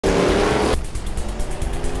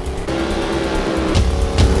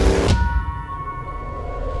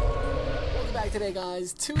back today,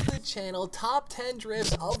 guys, to the channel. Top 10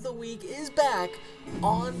 drifts of the week is back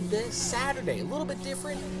on this Saturday. A little bit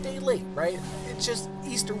different, day late, right? It's just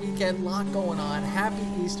Easter weekend, lot going on. Happy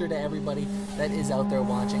Easter to everybody that is out there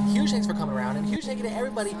watching. Huge thanks for coming around, and huge thank you to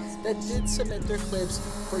everybody that did submit their clips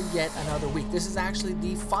for yet another week. This is actually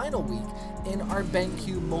the final week in our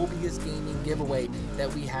BENQ MOBIUZ Gaming giveaway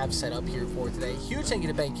that we have set up here for today. Huge thank you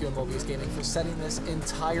to BENQ and MOBIUZ Gaming for setting this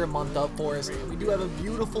entire month up for us. We do have a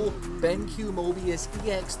beautiful BENQ MOBIUZ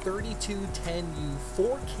EX3210U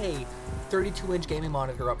 4K 32-inch gaming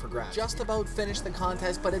monitor up for grabs. Just about finished the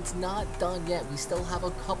contest, but it's not done yet. We still have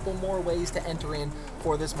a couple more ways to enter in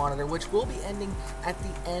for this monitor, which will be ending at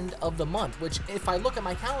the end of the month, which, if I look at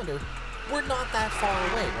my calendar, we're not that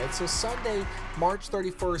far away, right? So Sunday, March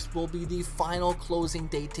 31st will be the final closing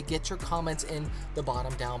date to get your comments in the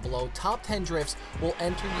bottom down below. Top 10 drifts will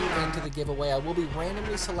enter you into the giveaway. I will be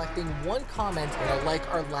randomly selecting one comment like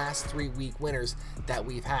our last 3-week winners that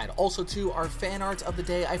we've had. Also, too, our fan arts of the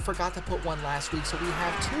day, I forgot to put one last week, so we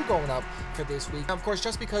have 2 going up for this week. Now, of course,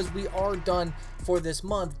 just because we are done for this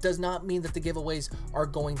month does not mean that the giveaways are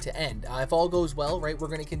going to end. If all goes well, right, we're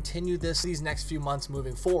going to continue these next few months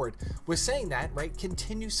moving forward. With saying that, right,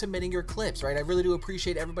 continue submitting your clips, right? I really do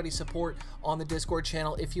appreciate everybody's support on the Discord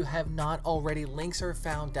channel. If you have not already, links are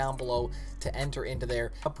found down below to enter into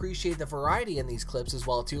there. Appreciate the variety in these clips as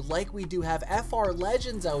well, too. Like we do have FR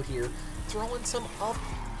Legends out here throwing some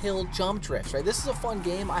uphill jump drifts, right? This is a fun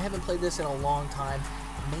game. I haven't played this in a long time.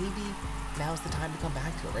 Maybe now's the time to come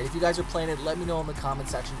back to it, right? If you guys are playing it, let me know in the comment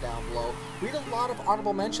section down below. We had a lot of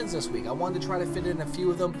audible mentions this week. I wanted to try to fit in a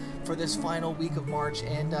few of them for this final week of March,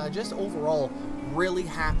 and just overall, really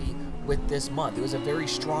happy with this month. It was a very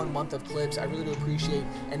strong month of clips. I really do appreciate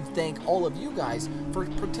and thank all of you guys for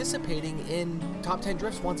participating in Top 10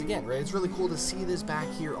 Drifts once again, right? It's really cool to see this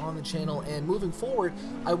back here on the channel, and moving forward,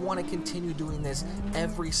 I want to continue doing this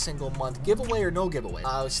every single month, giveaway or no giveaway.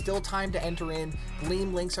 Still time to enter in.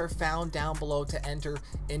 GLEAM links are found down below to enter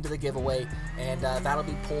into the giveaway, and that'll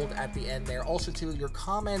be pulled at the end there. Also, too, your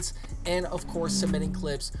comments and, of course, submitting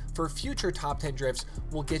clips for future Top 10 Drifts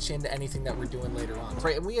will get you into anything that we're doing later on,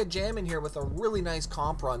 right? And we had Jam in here with a really nice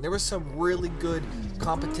comp run. There was some really good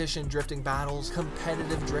competition drifting battles,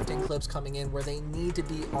 competitive drifting clips coming in where they need to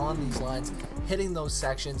be on these lines, hitting those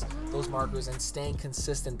sections, those markers, and staying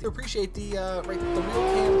consistent. I appreciate the right, the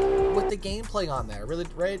wheel cam with the gameplay on there. Really,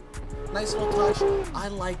 right? Nice little touch. I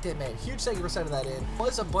liked it, man. Huge thank you for sending that in.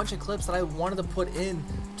 Was a bunch of clips that I wanted to put in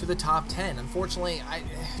to the top 10. Unfortunately, I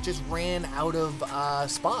just ran out of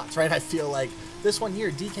spots, right? I feel like this one here,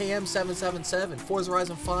 DKM 777, Forza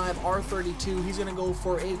Horizon 5, R32. He's gonna go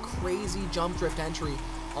for a crazy jump drift entry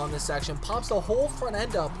on this section. Pops the whole front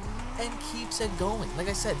end up and keeps it going. Like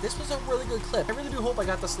I said, this was a really good clip. I really do hope I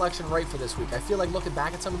got the selection right for this week. I feel like looking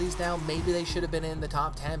back at some of these now, maybe they should have been in the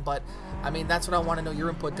top 10, but I mean, that's what I want to know. Your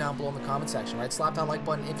input down below in the comment section, right? Slap that like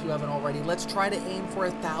button if you haven't already. Let's try to aim for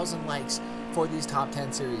 1,000 likes for these top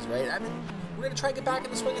 10 series, right? I mean, we're gonna try to get back in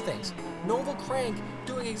the swing of things. Nova Crank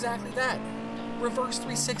doing exactly that. Reverse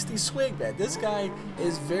 360 swing, man. This guy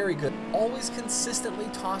is very good. Always consistently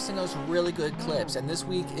tossing us really good clips, and this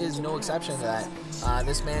week is no exception to that.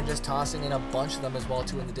 This man just tossing in a bunch of them as well,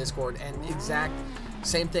 too, in the Discord, and exact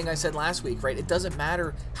same thing I said last week, right? It doesn't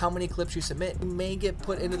matter how many clips you submit. You may get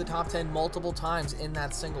put into the top 10 multiple times in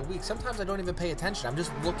that single week. Sometimes I don't even pay attention. I'm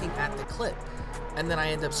just looking at the clip, and then I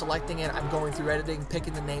end up selecting it. I'm going through editing,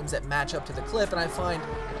 picking the names that match up to the clip, and I find,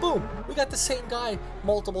 boom, we got the same guy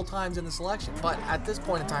multiple times in the selection. But at this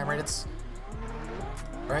point in time, right, it's,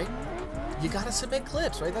 right? You gotta submit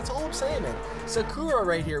clips, right? That's all I'm saying, man. Sakura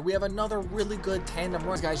right here, we have another really good tandem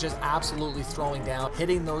run. This guy's just absolutely throwing down,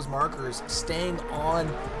 hitting those markers, staying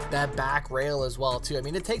on that back rail as well, too. I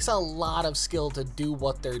mean, it takes a lot of skill to do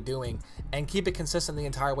what they're doing and keep it consistent the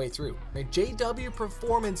entire way through. Right? JW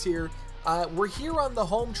Performance here. We're here on the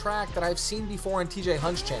home track that I've seen before on TJ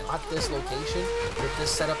Hunt's channel, at this location, with this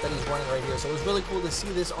setup that he's running right here. So it was really cool to see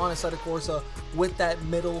this on a Assetto Corsa with that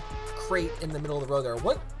middle crate in the middle of the road there.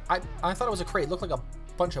 What? I thought it was a crate. It looked like a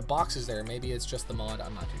bunch of boxes there. Maybe it's just the mod.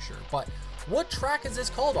 I'm not too sure. But what track is this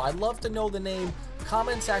called? I'd love to know the name.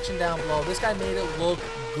 Comment section down below. This guy made it look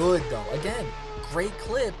good, though. Again, great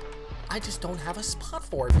clip. I just don't have a spot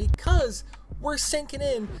for it because we're sinking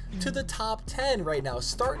in to the top 10 right now.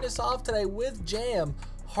 Starting us off today with Jam.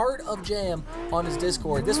 Heart of Jam on his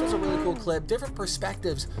Discord. This was a really cool clip, different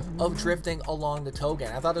perspectives of drifting along the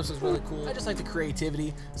Togan. I thought this was really cool. I just like the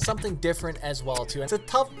creativity, something different as well too. It's a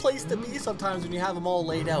tough place to be sometimes when you have them all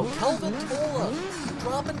laid out. Kelvin Tola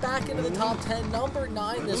dropping back into the top 10, number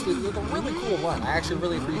 9 this week with a really cool run. I actually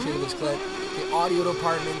really appreciated this clip. The audio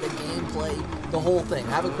department, the gameplay, the whole thing.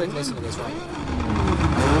 Have a quick listen to this run.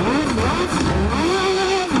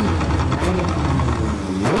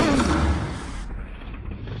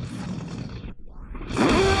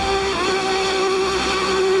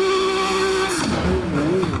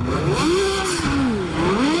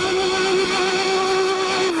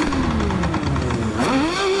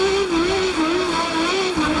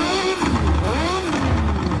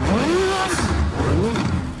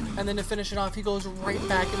 And then to finish it off, he goes right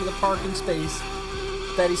back into the parking space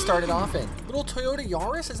that he started off in. Little Toyota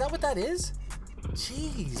Yaris, is that what that is?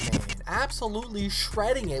 Jeez, man, absolutely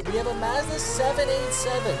shredding it. We have a Mazda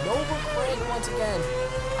 787, Nova Crank once again.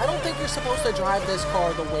 I don't think you're supposed to drive this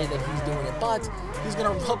car the way that he's doing it, but he's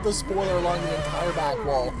gonna rub the spoiler along the entire back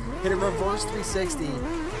wall, hit a reverse 360,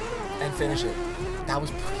 and finish it. That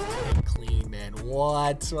was pretty dang clean, man.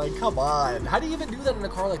 What? Like, come on. How do you even do that in a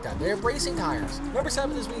car like that? They have racing tires. Number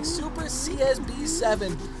 7 this week, Super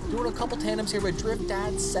CSB7. Doing a couple tandems here with Drift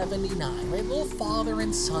Dad 79, right? Little father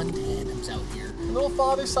and son tandems out here. Little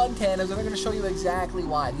father-son tandems, and they're going to show you exactly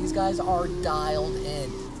why. These guys are dialed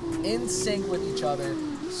in sync with each other.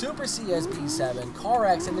 Super CSB7,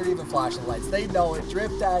 CarX, and they're even flashing lights. They know it.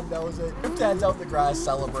 Drift Dad knows it. Drift Dad's out in the grass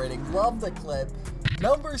celebrating. Love the clip.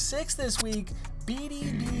 Number 6 this week,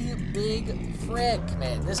 BDB Big Frick.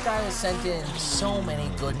 Man, this guy has sent in so many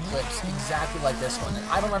good clips exactly like this one. And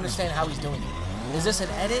I don't understand how he's doing it. Is this an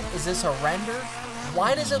edit? Is this a render?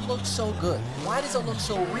 Why does it look so good? Why does it look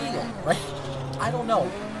so real, right? I don't know.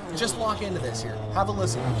 Just lock into this here. Have a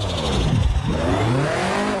listen.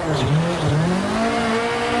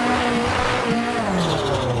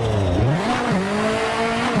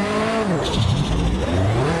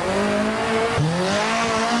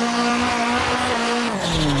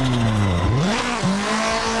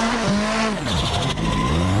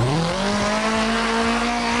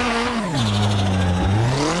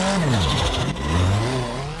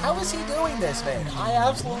 Man, I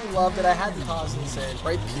absolutely loved it. I had to toss this in.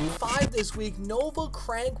 Right, P5 this week, Nova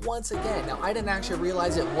Crank once again. Now, I didn't actually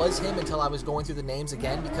realize it was him until I was going through the names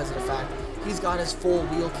again because of the fact he's got his full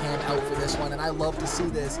wheel cam out for this one, and I love to see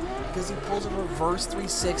this because he pulls a reverse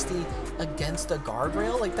 360 against a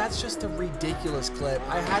guardrail. Like, that's just a ridiculous clip.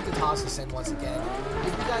 I had to toss this in once again.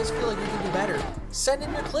 If you guys feel like you can do better, send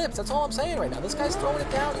in your clips. That's all I'm saying right now. This guy's throwing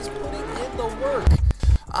it down. He's putting in the work.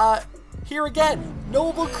 Here again,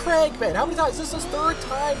 Nova Crank, man. How many times? This is his 3rd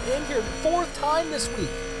time in here, 4th time this week.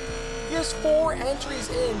 He has 4 entries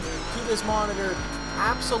in to this monitor.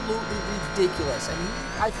 Absolutely ridiculous. And he,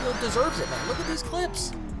 I feel, deserves it, man. Look at these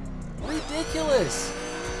clips. Ridiculous.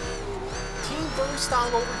 Team burst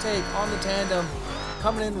style overtake on the tandem.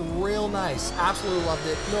 Coming in real nice. Absolutely loved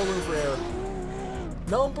it. No room for error.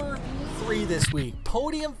 Number 3 this week.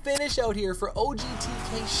 Podium finish out here for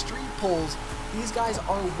OGTK Street Pulls. These guys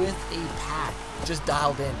are with a pack, just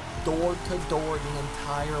dialed in, door to door the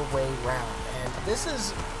entire way round. And this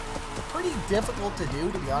is pretty difficult to do,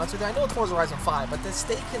 to be honest with you. I know it's Forza Horizon 5, but to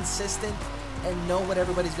stay consistent and know what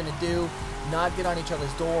everybody's going to do, not get on each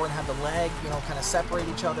other's door and have the leg, you know, kind of separate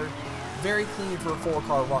each other. Very clean for a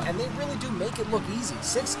 4-car run, and they really do make it look easy.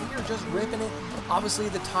 6th gear, just ripping it. Obviously,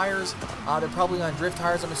 the tires, they're probably on drift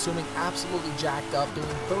tires, I'm assuming, absolutely jacked up, doing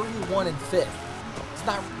 31 and 5th. It's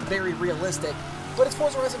not very realistic, but it's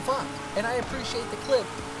Forza Horizon 5, and I appreciate the clip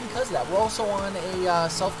because of that. We're also on a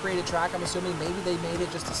self-created track. I'm assuming maybe they made it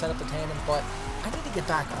just to set up the tandem, but I need to get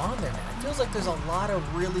back on there, man. It feels like there's a lot of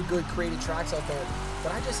really good created tracks out there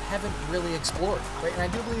that I just haven't really explored, right? And I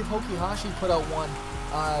do believe Hokihashi put out one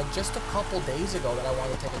just a couple days ago that I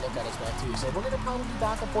wanted to take a look at as well, too. So we're going to probably be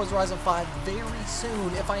back on Forza Horizon 5 very soon.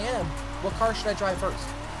 If I am, what car should I drive first?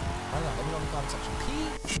 I don't know, let me know in the comment section.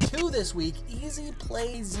 P2 this week, Easy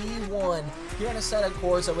Play Z1 here on a set of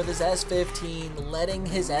Corsa with his S15, letting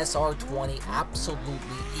his SR20 absolutely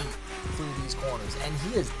eat through these corners. And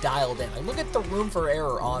he is dialed in. Like, look at the room for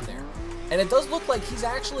error on there. And it does look like he's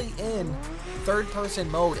actually in third-person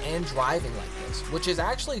mode and driving like this, which is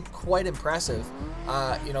actually quite impressive.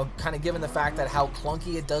 You know, kind of given the fact that how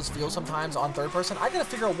clunky it does feel sometimes on third person. I gotta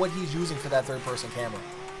figure out what he's using for that third-person camera,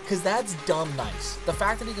 because that's dumb nice. The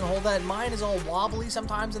fact that he can hold that, mine is all wobbly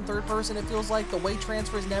sometimes in third person. It feels like the weight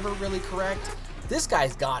transfer is never really correct. This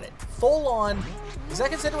guy's got it. Full on. Is that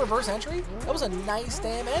considered reverse entry? That was a nice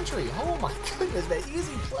damn entry. Oh my goodness, man.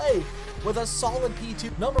 Easy Play with a solid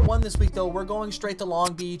P2. Number 1 this week, though, we're going straight to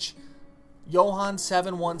Long Beach. Johan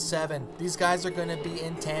 717. These guys are going to be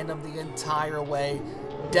in tandem the entire way.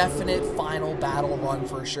 Definite final battle run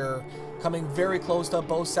for sure. Coming very close to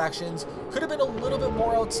both sections. Could have been a little bit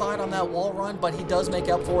more outside on that wall run, but he does make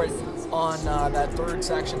up for it on that third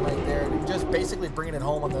section right there. And just basically bringing it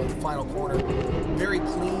home on the final corner. Very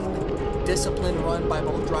clean, disciplined run by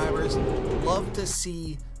both drivers. Love to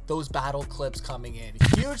see those battle clips coming in.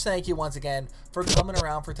 Huge thank you once again for coming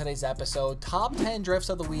around for today's episode. Top 10 drifts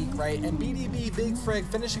of the week, right? And BDB Big Frig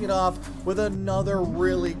finishing it off with another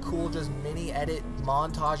really cool just mini edit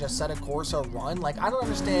montage, Assetto Corsa run. Like, I don't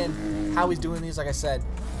understand how he's doing these, like I said,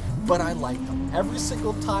 but I like them. Every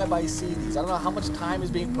single time I see these, I don't know how much time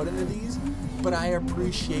is being put into these, but I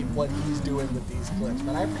appreciate what he's doing with these clips.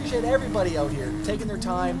 And I appreciate everybody out here taking their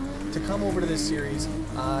time to come over to this series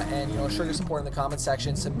and, you know, show your support in the comment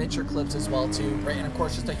section. Submit your clips as well too, right? And of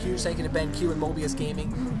course, just a huge thank you to BENQ and MOBIUZ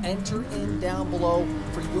Gaming. Enter in down below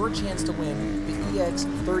for your chance to win the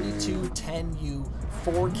EX3210U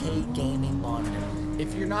 4K gaming monitor.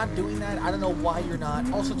 If you're not doing that, I don't know why you're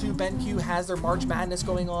not. Also too, BENQ has their March Madness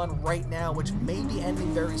going on right now, which may be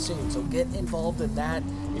ending very soon, so get involved in that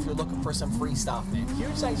if you're looking for some free stuff, man.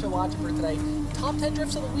 Huge thanks for watching for today. Top 10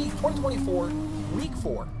 drifts of the week, 2024, week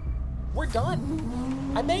 4. We're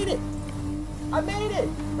done. I made it. I made it.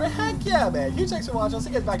 Heck yeah, man. Huge thanks for watching. I'll see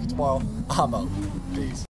you guys back here tomorrow. I'm out. Peace.